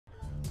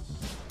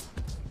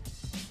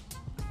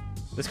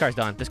This car's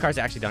done. This car's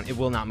actually done. It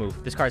will not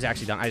move. This car's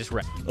actually done. I just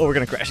wrecked. Oh, we're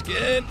gonna crash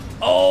again.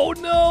 Oh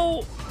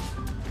no.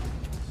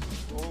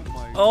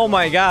 Oh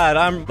my god.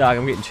 Dog,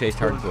 I'm getting chased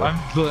hardcore.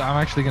 I'm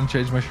actually gonna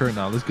change my shirt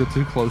now. Let's go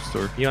to a closed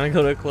store. You wanna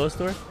go to a closed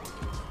store?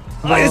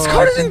 Oh, this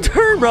car doesn't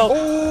turn, bro.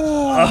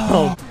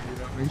 Oh.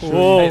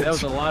 Whoa. Hey, that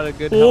was a lot of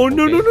good. Oh help,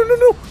 no, okay? no, no, no,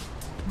 no.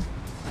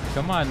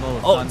 Come on,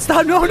 little. Oh,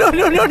 stop. No, no,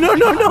 no, no, no,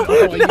 no,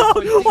 no.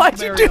 No. Why'd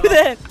you do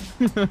that?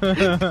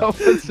 That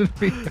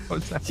wasn't me. That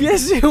was actually...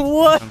 Yes, it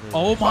was.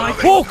 Oh my.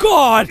 Oh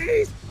god.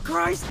 Jesus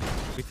Christ.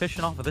 Are we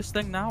fishing off of this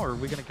thing now, or are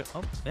we gonna go?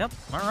 Oh, yep.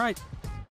 All right.